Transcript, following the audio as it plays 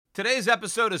Today's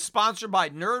episode is sponsored by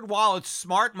NerdWallet's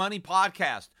Smart Money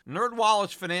Podcast.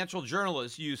 NerdWallet's financial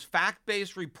journalists use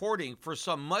fact-based reporting for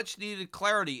some much-needed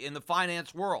clarity in the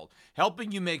finance world,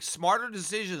 helping you make smarter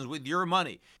decisions with your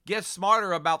money. Get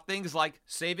smarter about things like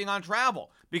saving on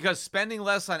travel, because spending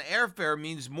less on airfare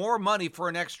means more money for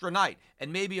an extra night,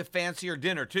 and maybe a fancier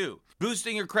dinner too.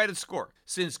 Boosting your credit score,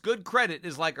 since good credit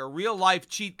is like a real-life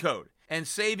cheat code. And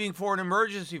saving for an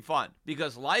emergency fund,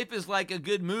 because life is like a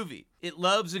good movie. It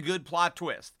loves a good plot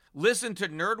twist. Listen to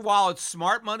NerdWallet's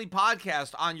Smart Money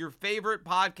Podcast on your favorite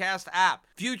podcast app.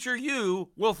 Future you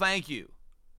will thank you.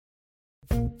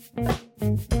 The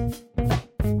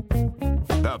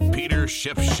Peter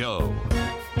Schiff Show.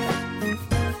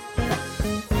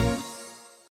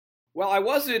 Well, I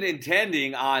wasn't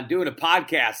intending on doing a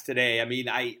podcast today. I mean,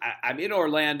 I'm in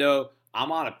Orlando.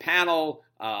 I'm on a panel.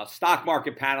 Stock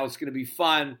market panel. It's going to be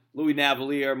fun. Louis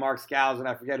Navalier, Mark Scalzi, and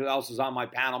I forget who else is on my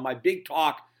panel. My big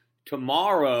talk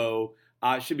tomorrow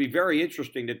should be very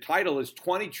interesting. The title is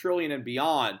 20 trillion and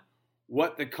beyond,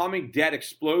 what the coming debt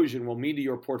explosion will mean to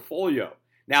your portfolio.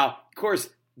 Now, of course,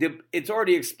 it's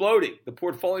already exploding. The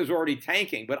portfolio is already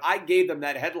tanking, but I gave them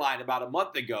that headline about a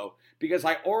month ago because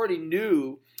I already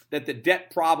knew that the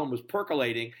debt problem was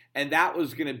percolating, and that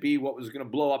was going to be what was going to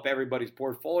blow up everybody's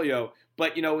portfolio.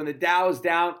 But, you know, when the Dow is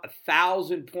down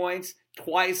 1,000 points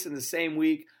twice in the same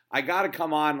week, I got to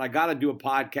come on and I got to do a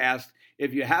podcast.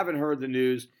 If you haven't heard the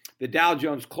news, the Dow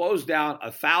Jones closed down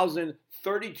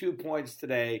 1,032 points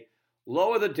today.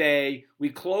 Low of the day, we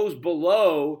closed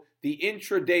below the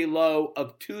intraday low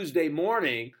of Tuesday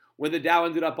morning when the Dow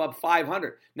ended up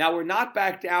 500. Now, we're not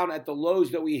back down at the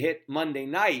lows that we hit Monday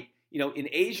night. You know, in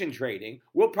Asian trading,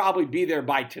 we'll probably be there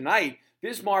by tonight.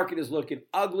 This market is looking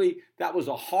ugly. That was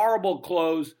a horrible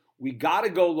close. We got to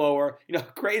go lower. You know,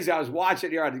 crazy. I was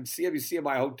watching here on CNBC in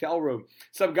my hotel room.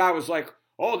 Some guy was like,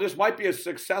 oh, this might be a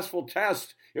successful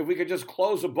test if we could just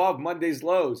close above Monday's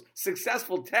lows.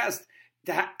 Successful test.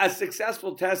 A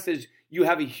successful test is you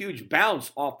have a huge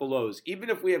bounce off the lows. Even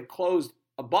if we have closed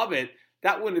above it,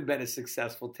 that wouldn't have been a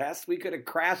successful test. We could have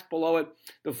crashed below it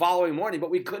the following morning,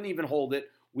 but we couldn't even hold it.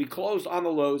 We closed on the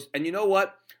lows, and you know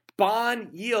what? Bond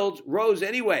yields rose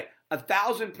anyway.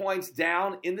 1,000 points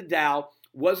down in the Dow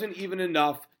wasn't even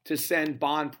enough to send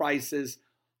bond prices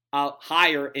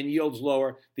higher and yields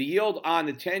lower. The yield on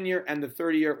the 10-year and the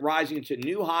 30-year rising to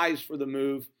new highs for the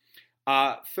move.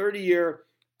 30-year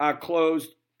closed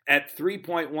at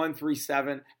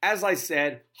 3.137. As I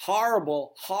said,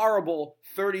 horrible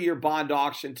 30-year bond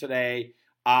auction today.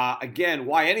 Again,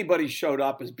 why anybody showed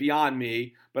up is beyond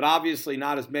me, but obviously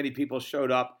not as many people showed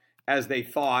up as they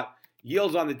thought.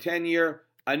 Yields on the 10-year,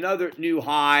 another new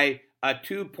high,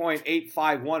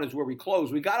 2.851 is where we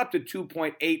closed. We got up to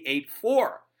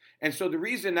 2.884. And so the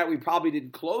reason that we probably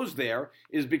didn't close there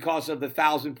is because of the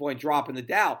 1,000-point drop in the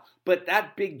Dow. But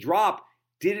that big drop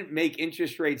didn't make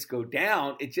interest rates go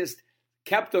down. It just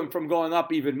kept them from going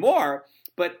up even more.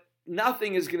 But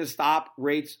nothing is going to stop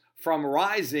rates from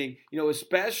rising, you know,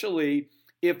 especially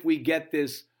if we get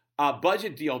this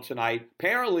budget deal tonight.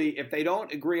 Apparently, if they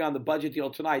don't agree on the budget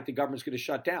deal tonight, the government's going to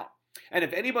shut down. And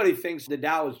if anybody thinks the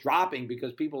Dow is dropping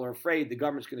because people are afraid the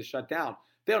government's going to shut down,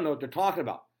 they don't know what they're talking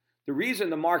about. The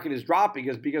reason the market is dropping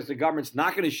is because the government's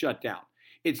not going to shut down.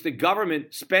 It's the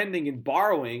government spending and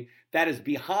borrowing that is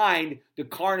behind the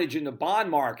carnage in the bond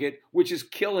market, which is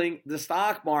killing the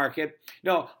stock market.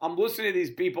 You know, I'm listening to these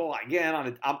people again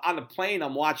I'm on the plane.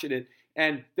 I'm watching it,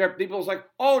 and there are people like,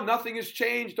 "Oh, nothing has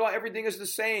changed. Oh, everything is the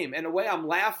same." And in a way, I'm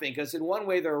laughing because in one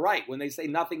way they're right when they say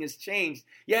nothing has changed.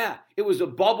 Yeah, it was a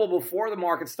bubble before the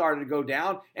market started to go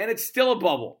down, and it's still a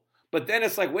bubble. But then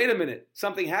it's like, wait a minute,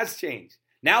 something has changed.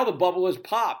 Now the bubble has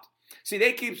popped. See,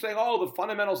 they keep saying, oh, the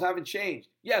fundamentals haven't changed.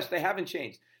 Yes, they haven't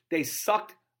changed. They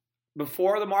sucked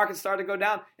before the market started to go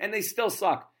down, and they still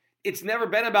suck. It's never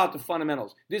been about the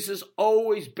fundamentals. This has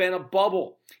always been a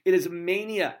bubble. It is a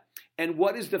mania. And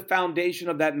what is the foundation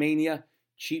of that mania?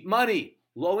 Cheap money,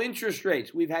 low interest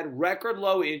rates. We've had record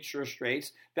low interest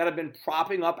rates that have been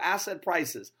propping up asset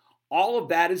prices. All of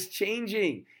that is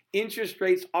changing. Interest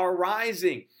rates are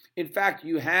rising. In fact,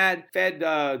 you had Fed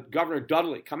Governor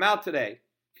Dudley come out today,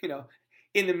 you know,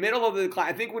 in the middle of the decline.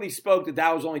 I think when he spoke, the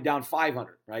Dow was only down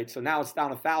 500, right? So now it's down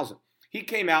 1,000. He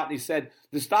came out and he said,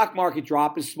 the stock market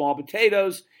drop is small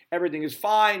potatoes. Everything is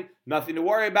fine. Nothing to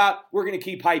worry about. We're going to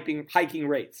keep hiking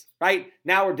rates, right?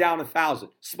 Now we're down 1,000.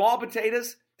 Small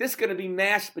potatoes, this is going to be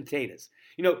mashed potatoes.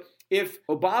 You know, if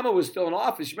Obama was still in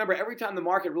office, remember every time the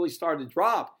market really started to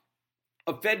drop,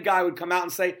 a Fed guy would come out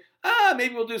and say,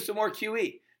 maybe we'll do some more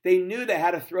QE. They knew they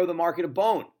had to throw the market a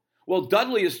bone. Well,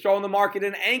 Dudley is throwing the market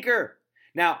an anchor.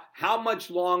 Now, how much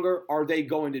longer are they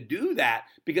going to do that?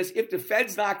 Because if the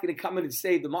Fed's not going to come in and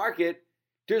save the market,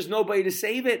 there's nobody to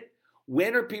save it.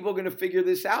 When are people going to figure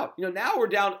this out? Now we're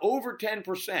down over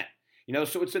 10%.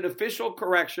 So it's an official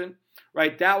correction,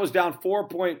 right? Dow was down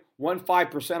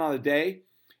 4.15% on the day.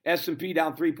 S&P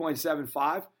down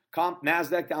 3.75.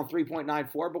 NASDAQ down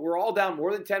 3.94. But we're all down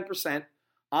more than 10%.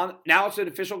 Now it's an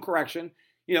official correction.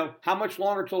 How much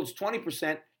longer till it's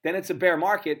 20%? Then it's a bear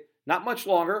market. Not much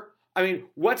longer. I mean,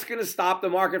 what's going to stop the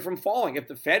market from falling? If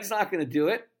the Fed's not going to do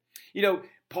it,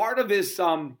 part of this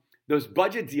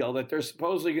budget deal that they're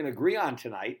supposedly going to agree on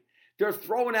tonight, they're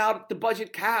throwing out the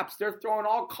budget caps. They're throwing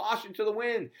all caution to the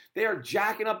wind. They are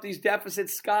jacking up these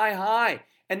deficits sky high,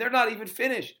 and they're not even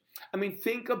finished. I mean,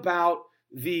 think about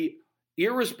the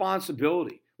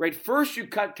irresponsibility, right? First, you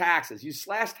cut taxes. You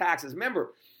slash taxes.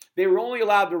 Remember, they were only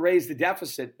allowed to raise the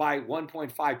deficit by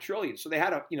 1.5 trillion. So they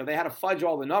had to fudge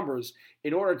all the numbers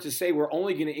in order to say we're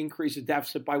only going to increase the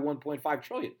deficit by 1.5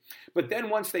 trillion. But then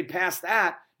once they pass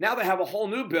that, now they have a whole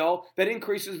new bill that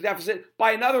increases the deficit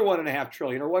by another 1.5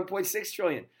 trillion or 1.6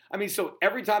 trillion. I mean, so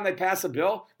every time they pass a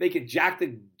bill, they can jack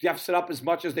the deficit up as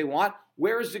much as they want.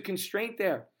 Where is the constraint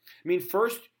there? I mean,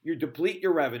 first you deplete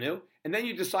your revenue, and then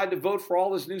you decide to vote for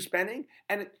all this new spending,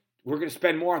 and we're going to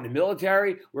spend more on the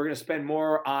military. We're going to spend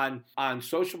more on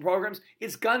social programs.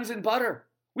 It's guns and butter.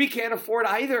 We can't afford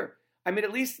either. I mean,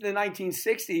 at least in the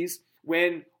 1960s,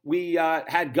 when we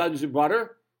had guns and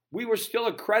butter, we were still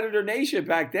a creditor nation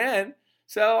back then.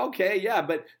 So, okay, yeah,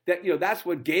 but that's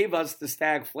what gave us the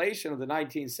stagflation of the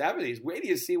 1970s. Wait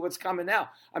till you see what's coming now.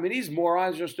 I mean, these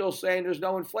morons are still saying there's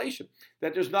no inflation,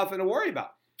 that there's nothing to worry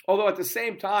about. Although at the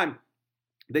same time,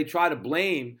 they try to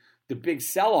blame the big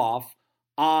sell-off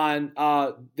on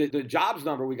the jobs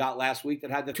number we got last week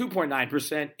that had the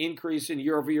 2.9% increase in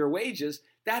year-over-year wages.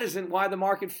 That isn't why the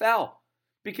market fell,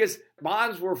 because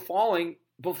bonds were falling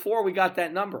before we got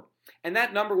that number. And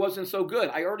that number wasn't so good.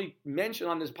 I already mentioned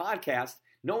on this podcast,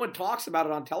 no one talks about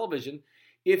it on television.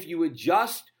 If you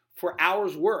adjust for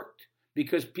hours worked,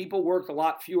 because people worked a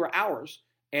lot fewer hours,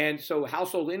 and so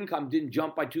household income didn't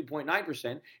jump by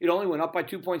 2.9%, it only went up by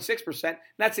 2.6%.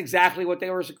 That's exactly what they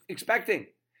were expecting.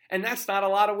 And that's not a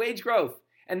lot of wage growth.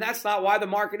 And that's not why the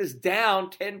market is down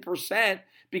 10%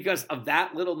 because of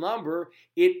that little number.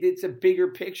 It's a bigger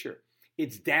picture.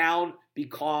 It's down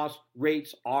because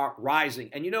rates are rising.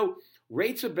 And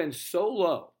rates have been so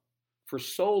low for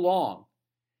so long.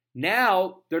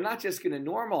 Now they're not just going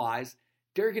to normalize,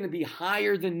 they're going to be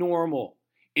higher than normal.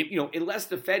 Unless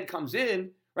the Fed comes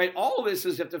in, right? All of this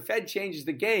is if the Fed changes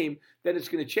the game, then it's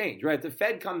going to change, right? If the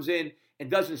Fed comes in and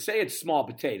doesn't say it's small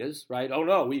potatoes, right? Oh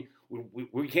no,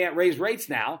 we can't raise rates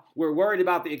now. We're worried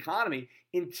about the economy.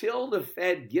 Until the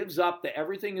Fed gives up that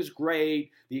everything is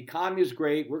great, the economy is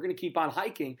great, we're going to keep on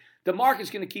hiking, the market's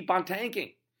going to keep on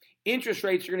tanking. Interest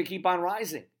rates are going to keep on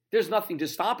rising. There's nothing to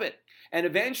stop it. And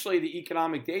eventually the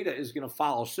economic data is going to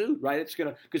follow suit, right?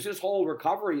 Because this whole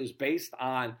recovery is based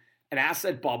on an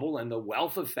asset bubble and the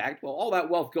wealth effect. Well, all that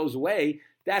wealth goes away.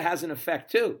 That has an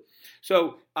effect too.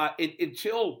 So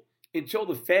until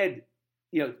the Fed,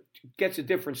 gets a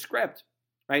different script,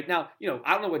 right? Now,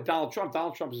 I don't know what Donald Trump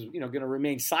is, going to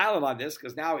remain silent on this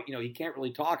because now, he can't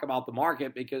really talk about the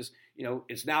market because,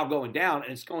 it's now going down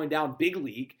and it's going down big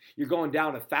league. You're going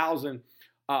down 1,000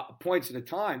 points at a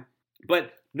time.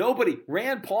 But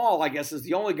Rand Paul, I guess, is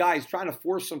the only guy who's trying to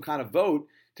force some kind of vote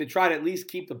to try to at least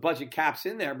keep the budget caps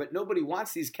in there. But nobody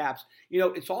wants these caps.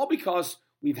 It's all because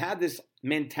we've had this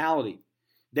mentality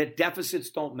that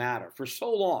deficits don't matter for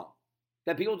so long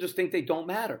that people just think they don't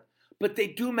matter. But they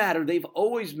do matter. They've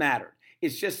always mattered.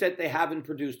 It's just that they haven't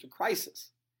produced a crisis.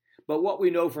 But what we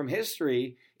know from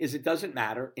history is it doesn't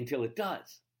matter until it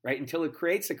does, right? Until it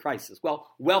creates a crisis. Well,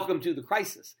 welcome to the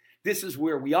crisis. This is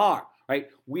where we are, right?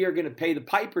 We are going to pay the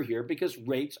piper here because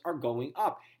rates are going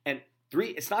up. And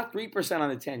it's not 3% on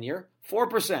the 10-year,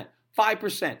 4%,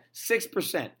 5%,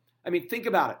 6%. I mean, think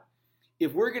about it.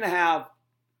 If we're going to have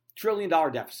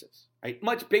trillion-dollar deficits, right?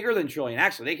 Much bigger than trillion.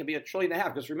 Actually, they could be $1.5 trillion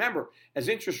because remember, as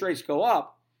interest rates go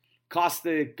up, costs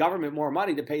the government more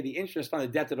money to pay the interest on the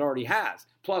debt that it already has.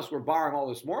 Plus, we're borrowing all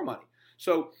this more money.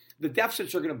 So the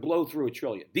deficits are going to blow through $1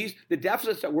 trillion. The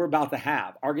deficits that we're about to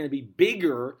have are going to be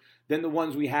bigger than the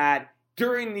ones we had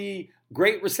during the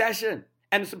Great Recession.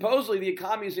 And supposedly the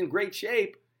economy is in great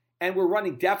shape, and we're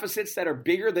running deficits that are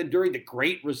bigger than during the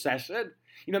Great Recession.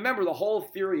 Remember the whole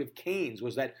theory of Keynes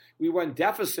was that we run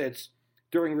deficits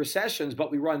during recessions, but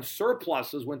we run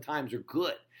surpluses when times are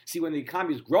good. See, when the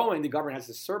economy is growing, the government has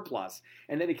a surplus,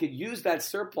 and then it could use that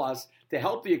surplus to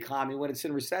help the economy when it's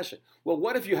in recession. Well,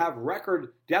 what if you have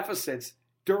record deficits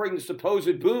during the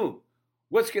supposed boom?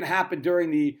 what's going to happen during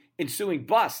the ensuing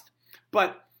bust.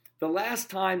 But the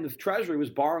last time the Treasury was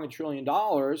borrowing $1 trillion,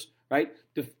 right,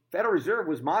 the Federal Reserve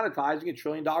was monetizing $1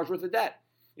 trillion worth of debt.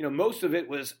 Most of it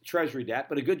was Treasury debt,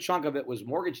 but a good chunk of it was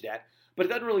mortgage debt. But it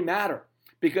doesn't really matter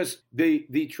because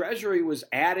the Treasury was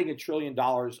adding $1 trillion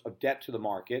of debt to the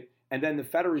market, and then the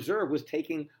Federal Reserve was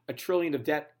taking $1 trillion of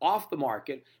debt off the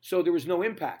market. So there was no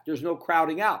impact. There's no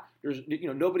crowding out.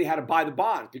 Nobody had to buy the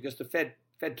bonds because the Fed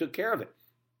took care of it.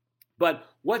 But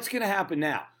what's going to happen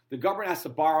now? The government has to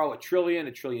borrow $1 trillion,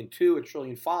 $1.2 trillion, $1.5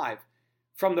 trillion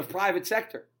from the private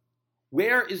sector.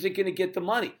 Where is it going to get the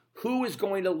money? Who is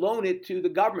going to loan it to the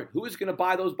government? Who is going to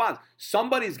buy those bonds?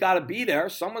 Somebody's got to be there.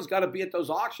 Someone's got to be at those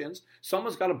auctions.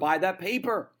 Someone's got to buy that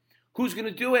paper. Who's going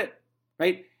to do it,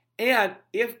 right? And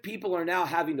if people are now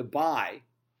having to buy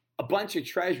a bunch of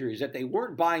treasuries that they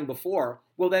weren't buying before,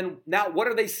 well, then now what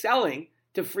are they selling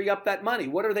to free up that money?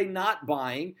 What are they not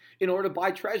buying in order to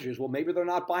buy treasuries? Well, maybe they're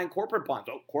not buying corporate bonds.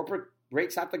 Oh, corporate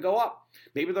rates have to go up.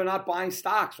 Maybe they're not buying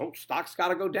stocks. Oh, stocks got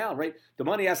to go down, right? The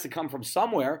money has to come from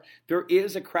somewhere. There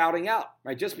is a crowding out,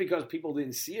 right? Just because people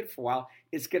didn't see it for a while,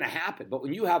 it's going to happen. But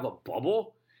when you have a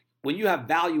bubble, when you have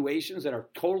valuations that are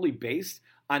totally based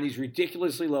on these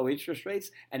ridiculously low interest rates,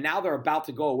 and now they're about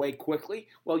to go away quickly,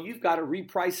 well, you've got to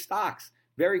reprice stocks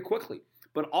very quickly.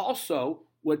 But also,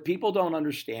 what people don't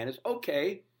understand is,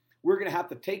 okay, we're going to have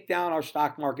to take down our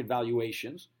stock market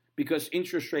valuations because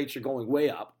interest rates are going way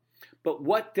up. But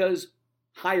what does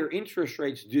higher interest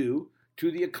rates do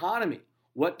to the economy?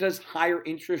 What does higher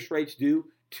interest rates do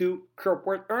to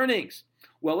corporate earnings?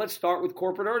 Well, let's start with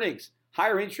corporate earnings.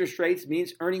 Higher interest rates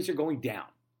means earnings are going down.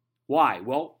 Why?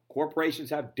 Well,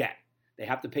 corporations have debt. They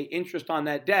have to pay interest on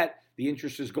that debt. The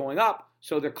interest is going up,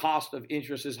 so their cost of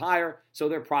interest is higher, so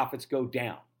their profits go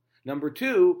down. Number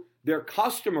two, their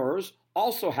customers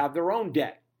also have their own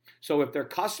debt. So if their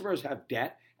customers have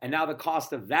debt and now the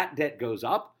cost of that debt goes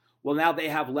up, well, now they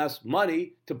have less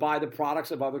money to buy the products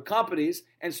of other companies,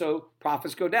 and so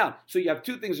profits go down. So you have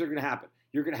two things that are going to happen.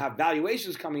 You're going to have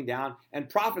valuations coming down and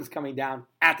profits coming down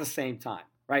at the same time,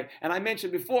 right? And I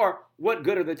mentioned before, what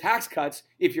good are the tax cuts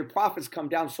if your profits come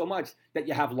down so much that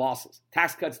you have losses?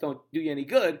 Tax cuts don't do you any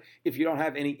good if you don't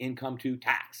have any income to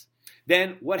tax.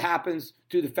 Then what happens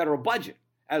to the federal budget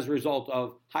as a result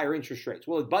of higher interest rates?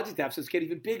 Well, the budget deficits get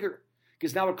even bigger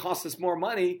because now it costs us more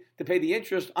money to pay the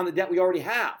interest on the debt we already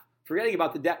have. Forgetting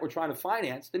about the debt we're trying to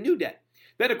finance, the new debt.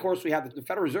 Then, of course, we have the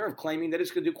Federal Reserve claiming that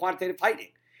it's going to do quantitative tightening.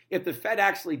 If the Fed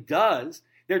actually does,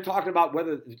 they're talking about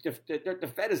whether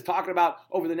the Fed is talking about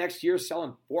over the next year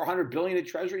selling $400 billion in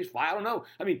treasuries. Well, I don't know.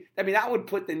 I mean, that would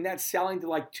put the net selling to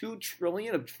like $2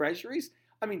 trillion of treasuries.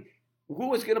 I mean,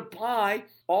 who is going to buy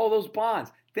all those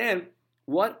bonds? Then,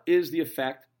 what is the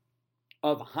effect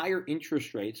of higher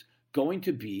interest rates going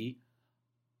to be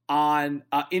on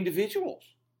individuals,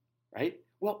 right?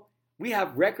 Well, we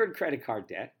have record credit card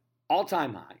debt,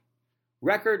 all-time high,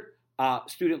 record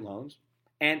student loans,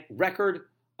 and record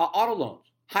auto loans.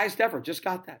 Highest ever, just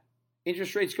got that.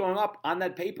 Interest rates going up on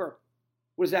that paper.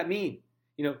 What does that mean?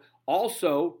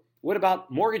 Also, what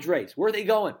about mortgage rates? Where are they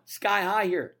going? Sky high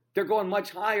here. They're going much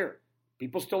higher.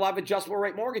 People still have adjustable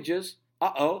rate mortgages.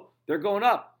 They're going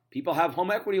up. People have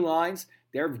home equity lines.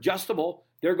 They're adjustable.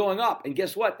 They're going up. And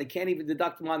guess what? They can't even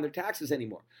deduct them on their taxes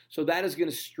anymore. So that is going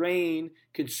to strain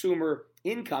consumer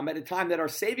income at a time that our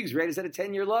savings rate is at a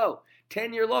 10-year low.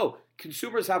 10-year low.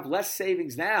 Consumers have less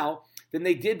savings now than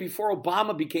they did before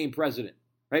Obama became president,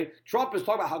 right? Trump is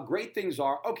talking about how great things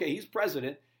are. Okay, he's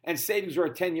president, and savings are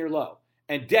at 10-year low.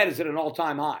 And debt is at an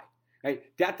all-time high, right?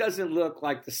 That doesn't look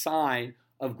like the sign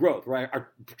of growth, right?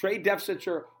 Our trade deficits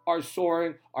are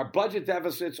soaring. Our budget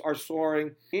deficits are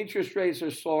soaring. Interest rates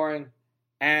are soaring.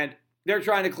 And they're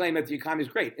trying to claim that the economy is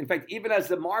great. In fact, even as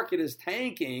the market is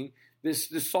tanking, this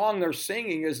song they're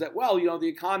singing is that, well, the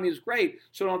economy is great,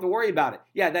 so don't have to worry about it.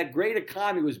 Yeah, that great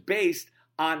economy was based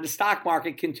on the stock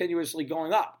market continuously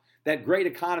going up. That great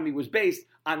economy was based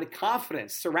on the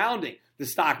confidence surrounding the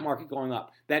stock market going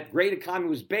up. That great economy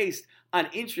was based on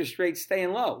interest rates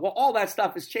staying low. Well, all that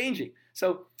stuff is changing.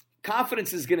 So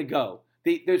confidence is going to go.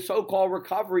 The so-called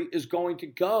recovery is going to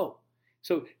go.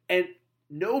 So, and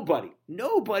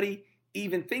nobody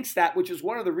even thinks that, which is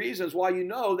one of the reasons why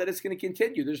that it's going to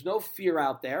continue. There's no fear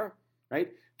out there, right?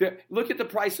 Look at the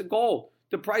price of gold.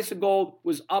 The price of gold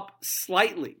was up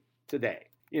slightly today,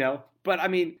 but I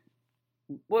mean,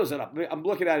 what is it up? I'm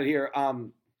looking at it here.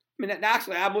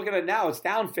 Actually, I'm looking at it now. It's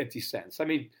down 50 cents. I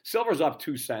mean, silver's up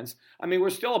 2 cents. I mean, we're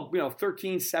still,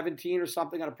 13, 17 or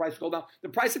something on a price of gold now. The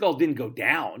price of gold didn't go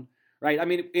down, right? I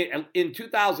mean, in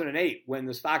 2008, when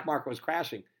the stock market was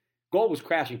crashing, gold was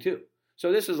crashing too.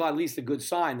 So this is at least a good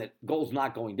sign that gold's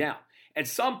not going down. At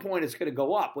some point, it's going to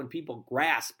go up when people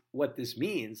grasp what this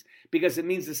means, because it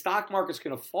means the stock market's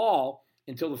going to fall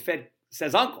until the Fed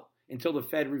says uncle, until the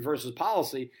Fed reverses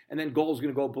policy, and then gold's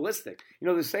going to go ballistic.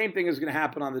 The same thing is going to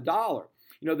happen on the dollar.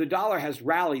 The dollar has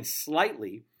rallied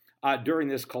slightly during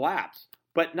this collapse,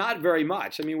 but not very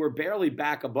much. We're barely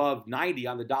back above 90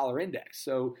 on the dollar index.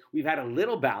 So we've had a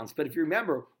little bounce. But if you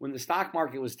remember, when the stock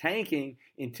market was tanking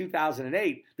in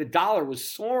 2008, the dollar was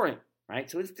soaring, right?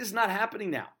 So it's just not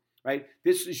happening now, right?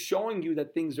 This is showing you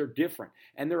that things are different.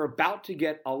 And they're about to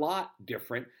get a lot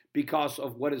different because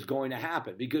of what is going to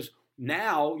happen. Because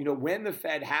now, when the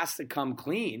Fed has to come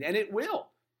clean, and it will,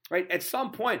 right? At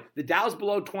some point, the Dow's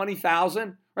below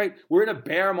 20,000, right? We're in a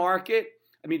bear market.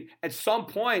 At some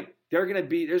point, there's going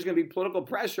to be political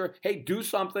pressure. Hey, do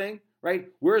something, right?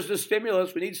 Where's the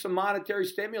stimulus? We need some monetary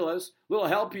stimulus, a little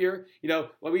help here. We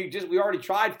already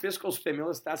tried fiscal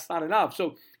stimulus. That's not enough.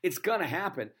 So it's going to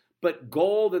happen. But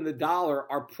gold and the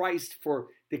dollar are priced for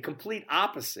the complete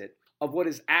opposite of what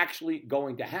is actually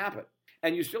going to happen.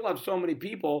 And you still have so many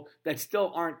people that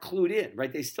still aren't clued in,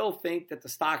 right? They still think that the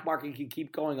stock market can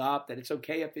keep going up, that it's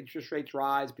okay if interest rates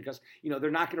rise because, they're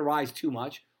not going to rise too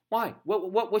much. Why?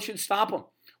 What should stop them?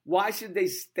 Why should they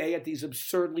stay at these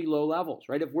absurdly low levels,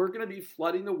 right? If we're going to be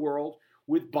flooding the world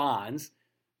with bonds,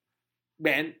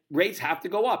 then rates have to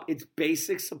go up. It's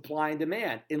basic supply and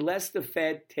demand. Unless the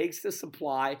Fed takes the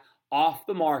supply off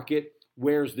the market,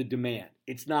 where's the demand?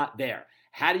 It's not there.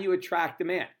 How do you attract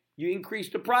demand? You increase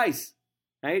the price,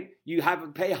 right? You have to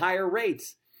pay higher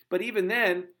rates. But even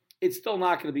then, it's still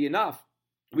not going to be enough.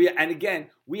 We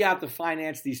have to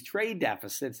finance these trade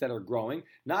deficits that are growing,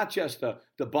 not just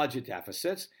the budget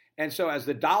deficits. And so as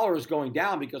the dollar is going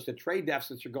down because the trade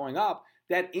deficits are going up,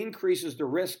 that increases the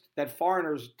risk that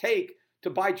foreigners take to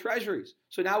buy treasuries.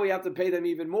 So now we have to pay them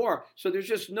even more. So there's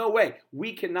just no way.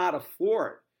 We cannot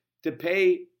afford to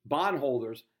pay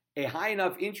bondholders a high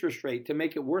enough interest rate to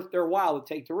make it worth their while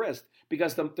to take the risk,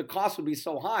 because the cost would be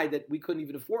so high that we couldn't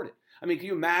even afford it. Can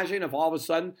you imagine if all of a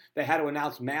sudden they had to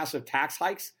announce massive tax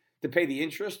hikes to pay the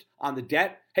interest on the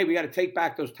debt? Hey, we got to take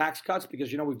back those tax cuts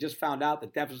because, we've just found out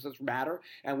that deficits matter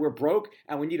and we're broke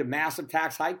and we need a massive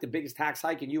tax hike, the biggest tax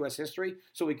hike in U.S. history,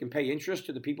 so we can pay interest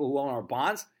to the people who own our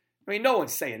bonds. No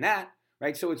one's saying that,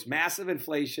 right? So it's massive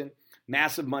inflation,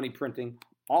 massive money printing.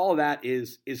 All of that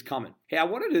is coming. Hey, I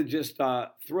wanted to just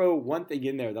throw one thing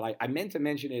in there that I meant to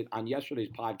mention it on yesterday's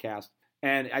podcast, so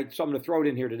I'm going to throw it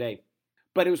in here today.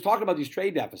 But it was talking about these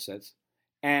trade deficits,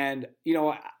 and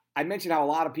I mentioned how a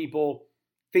lot of people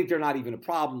think they're not even a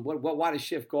problem. Why does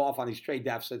Schiff go off on these trade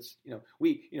deficits?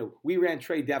 We ran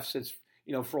trade deficits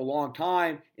for a long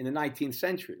time in the 19th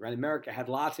century, right? America had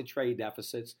lots of trade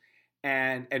deficits,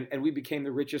 and we became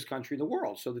the richest country in the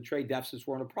world. So the trade deficits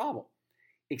weren't a problem,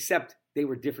 except they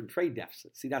were different trade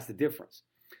deficits. See, that's the difference.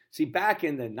 See, back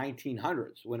in the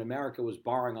 1900s, when America was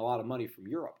borrowing a lot of money from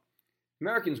Europe,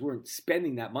 Americans weren't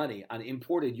spending that money on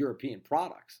imported European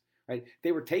products, right?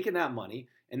 They were taking that money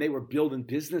and they were building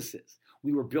businesses.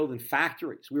 We were building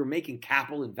factories. We were making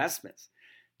capital investments.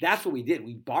 That's what we did.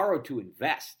 We borrowed to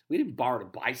invest. We didn't borrow to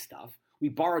buy stuff. We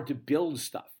borrowed to build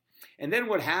stuff. And then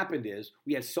what happened is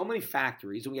we had so many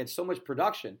factories and we had so much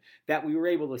production that we were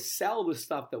able to sell the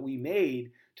stuff that we made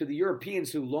to the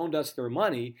Europeans who loaned us their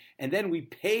money, and then we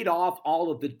paid off all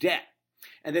of the debt.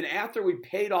 And then after we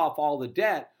paid off all the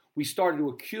debt, we started to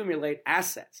accumulate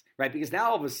assets, right? Because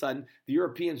now all of a sudden, the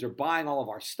Europeans are buying all of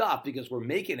our stuff because we're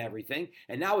making everything.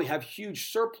 And now we have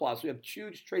huge surplus. We have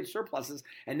huge trade surpluses.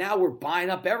 And now we're buying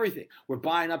up everything. We're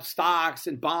buying up stocks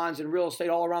and bonds and real estate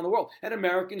all around the world. And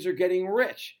Americans are getting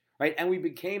rich, right? And we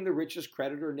became the richest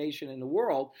creditor nation in the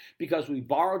world because we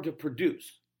borrowed to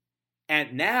produce.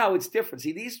 And now it's different.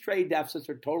 See, these trade deficits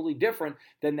are totally different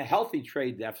than the healthy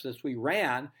trade deficits we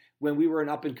ran when we were an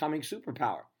up-and-coming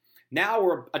superpower. Now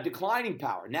we're a declining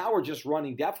power. Now we're just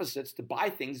running deficits to buy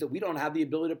things that we don't have the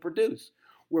ability to produce.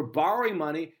 We're borrowing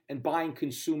money and buying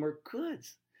consumer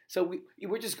goods. So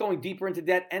we're just going deeper into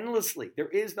debt endlessly. There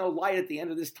is no light at the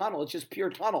end of this tunnel. It's just pure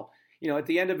tunnel. At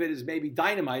the end of it is maybe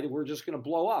dynamite and we're just going to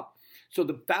blow up. So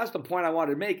that's the point I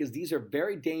wanted to make, is these are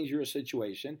very dangerous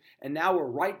situations. And now we're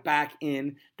right back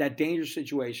in that dangerous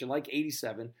situation like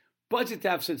 87. Budget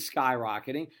deficits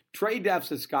skyrocketing, trade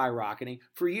deficits skyrocketing.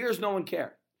 For years, no one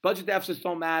cared. Budget deficits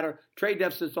don't matter. Trade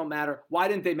deficits don't matter. Why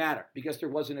didn't they matter? Because there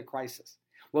wasn't a crisis.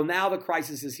 Well, now the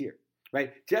crisis is here,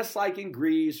 right? Just like in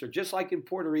Greece or just like in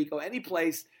Puerto Rico, any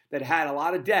place that had a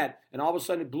lot of debt and all of a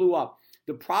sudden it blew up.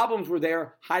 The problems were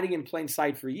there hiding in plain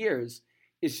sight for years.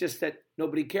 It's just that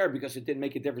nobody cared because it didn't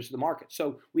make a difference to the market.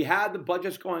 So we had the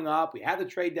budgets going up. We had the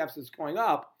trade deficits going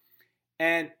up.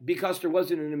 And because there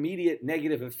wasn't an immediate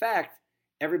negative effect,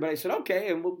 everybody said,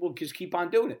 okay, and we'll just keep on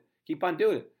doing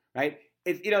it, right?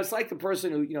 It's like the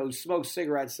person who smokes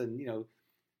cigarettes, and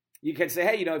you can say,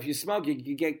 hey, if you smoke,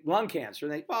 you get lung cancer,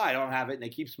 and I don't have it, and they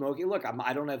keep smoking. Look,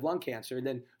 I don't have lung cancer, and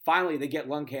then finally they get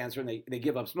lung cancer and they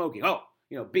give up smoking. Oh,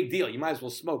 big deal. You might as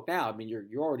well smoke now. I mean,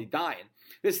 you're already dying.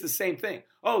 This is the same thing.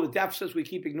 Oh, the deficits, we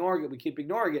keep ignoring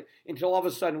it until all of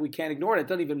a sudden we can't ignore it. It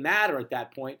doesn't even matter at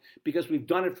that point because we've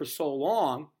done it for so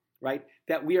long, right,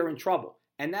 that we are in trouble.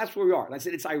 And that's where we are. And I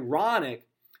said it's ironic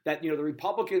that, the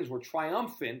Republicans were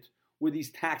triumphant with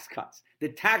these tax cuts. The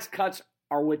tax cuts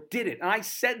are what did it. And I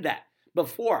said that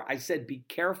before. I said be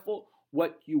careful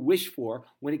what you wish for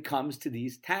when it comes to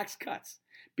these tax cuts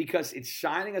because it's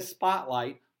shining a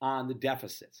spotlight on the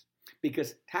deficits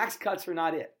because tax cuts are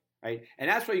not it, right? And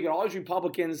that's why you get all these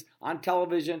Republicans on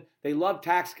television. They love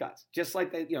tax cuts, just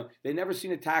like they never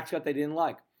seen a tax cut they didn't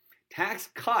like. Tax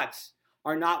cuts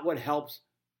are not what helps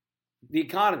the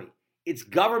economy. It's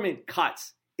government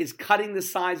cuts. It's cutting the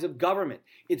size of government.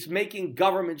 It's making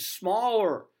government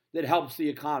smaller that helps the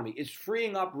economy. It's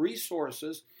freeing up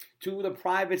resources to the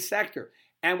private sector.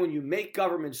 And when you make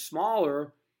government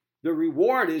smaller, the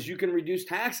reward is you can reduce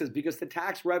taxes because the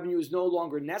tax revenue is no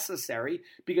longer necessary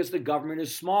because the government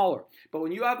is smaller. But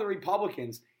when you have the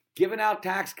Republicans giving out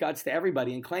tax cuts to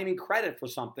everybody and claiming credit for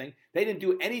something, they didn't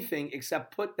do anything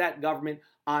except put that government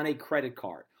on a credit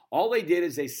card. All they did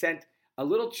is they sent a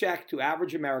little check to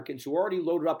average Americans who already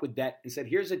loaded up with debt and said,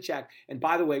 here's a check. And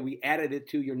by the way, we added it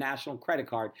to your national credit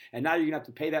card. And now you're going to have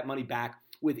to pay that money back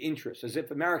with interest. As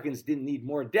if Americans didn't need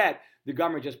more debt, the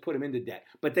government just put them into debt.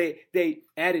 But they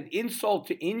added insult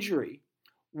to injury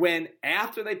when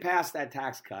after they passed that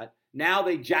tax cut, now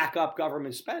they jack up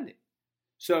government spending.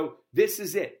 So this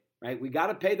is it, right? We got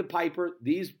to pay the piper.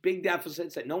 These big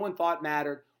deficits that no one thought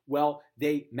mattered, well,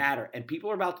 they matter. And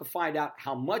people are about to find out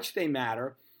how much they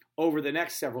matter over the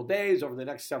next several days, over the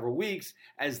next several weeks,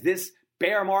 as this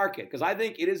bear market, because I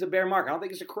think it is a bear market. I don't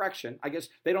think it's a correction. I guess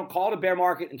they don't call it a bear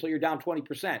market until you're down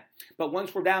 20%. But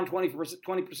once we're down 20%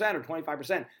 or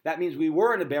 25%, that means we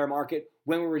were in a bear market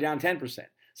when we were down 10%.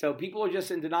 So people are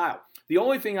just in denial. The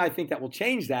only thing I think that will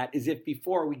change that is if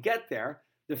before we get there,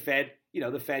 the Fed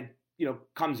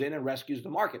comes in and rescues the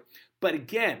market. But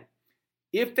again,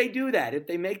 if they do that, if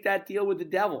they make that deal with the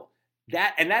devil,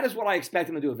 that is what I expect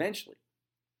them to do eventually.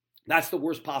 That's the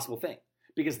worst possible thing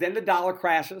because then the dollar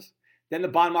crashes, then the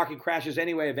bond market crashes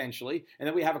anyway eventually, and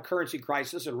then we have a currency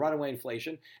crisis and runaway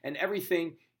inflation, and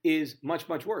everything is much,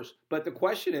 much worse. But the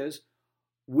question is,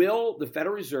 will the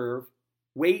Federal Reserve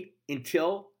wait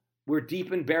until we're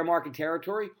deep in bear market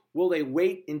territory? Will they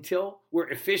wait until we're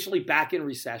officially back in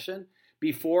recession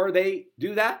before they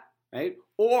do that, right?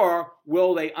 Or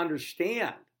will they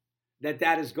understand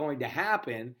that is going to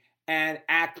happen and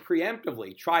act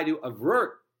preemptively, try to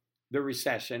avert the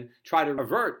recession, try to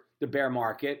avert the bear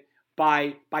market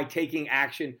by taking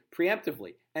action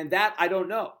preemptively? And that I don't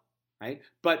know, right?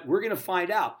 But we're going to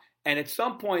find out. And at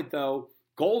some point, though,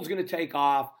 gold's going to take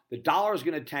off, the dollar's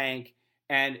going to tank,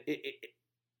 and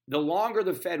the longer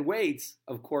the Fed waits,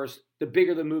 of course, the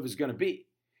bigger the move is going to be.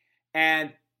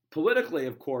 And politically,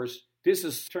 of course, this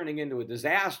is turning into a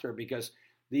disaster because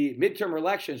the midterm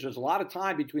elections, there's a lot of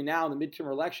time between now and the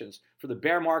midterm elections for the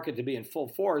bear market to be in full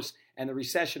force and the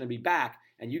recession to be back.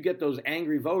 And you get those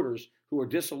angry voters who are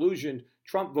disillusioned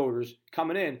Trump voters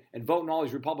coming in and voting all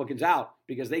these Republicans out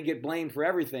because they get blamed for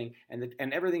everything. And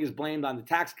everything is blamed on the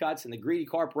tax cuts and the greedy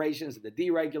corporations and the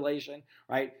deregulation,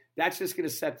 right? That's just going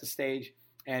to set the stage.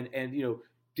 And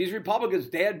these Republicans,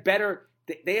 they had better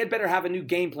have a new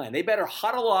game plan. They better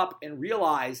huddle up and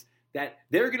realize that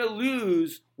they're going to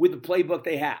lose with the playbook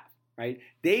they have, right?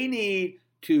 They need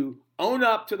to own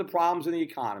up to the problems in the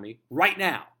economy right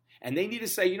now. And they need to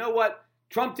say, you know what?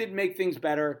 Trump didn't make things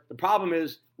better. The problem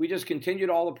is we just continued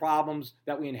all the problems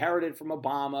that we inherited from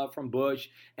Obama, from Bush,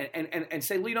 and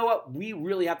say, well, you know what? We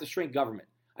really have to shrink government.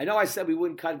 I know I said we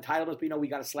wouldn't cut entitlements, but we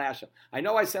got to slash them. I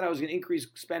know I said I was going to increase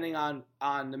spending on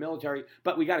the military,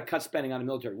 but we got to cut spending on the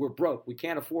military. We're broke. We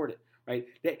can't afford it, right?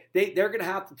 They're going to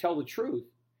have to tell the truth.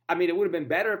 I mean, it would have been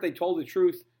better if they told the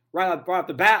truth right off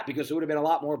the bat because it would have been a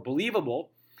lot more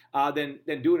believable than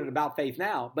doing it about faith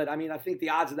now. But, I think the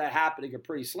odds of that happening are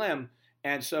pretty slim.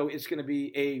 And so it's going to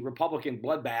be a Republican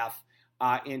bloodbath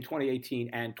in 2018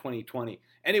 and 2020.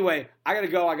 Anyway, I got to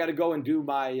go. I got to go and do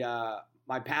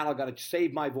my panel. Got to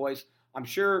save my voice. I'm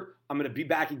sure I'm going to be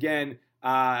back again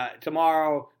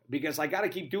tomorrow because I got to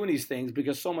keep doing these things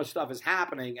because so much stuff is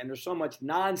happening and there's so much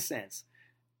nonsense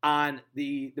on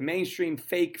the mainstream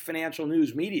fake financial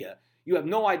news media. You have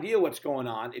no idea what's going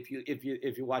on if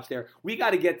you watch there. We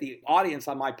got to get the audience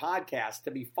on my podcast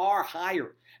to be far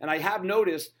higher. And I have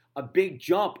noticed a big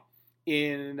jump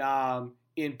in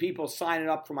people signing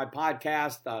up for my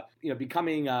podcast,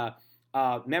 becoming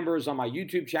members on my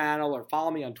YouTube channel or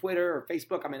follow me on Twitter or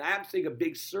Facebook. I mean, I'm seeing a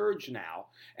big surge now,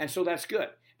 and so that's good.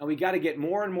 And we got to get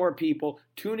more and more people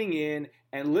tuning in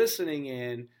and listening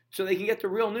in so they can get the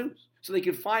real news, so they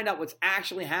can find out what's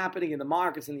actually happening in the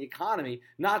markets and the economy,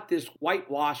 not this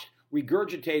whitewashed,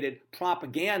 regurgitated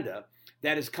propaganda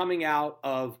that is coming out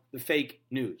of the fake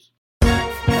news.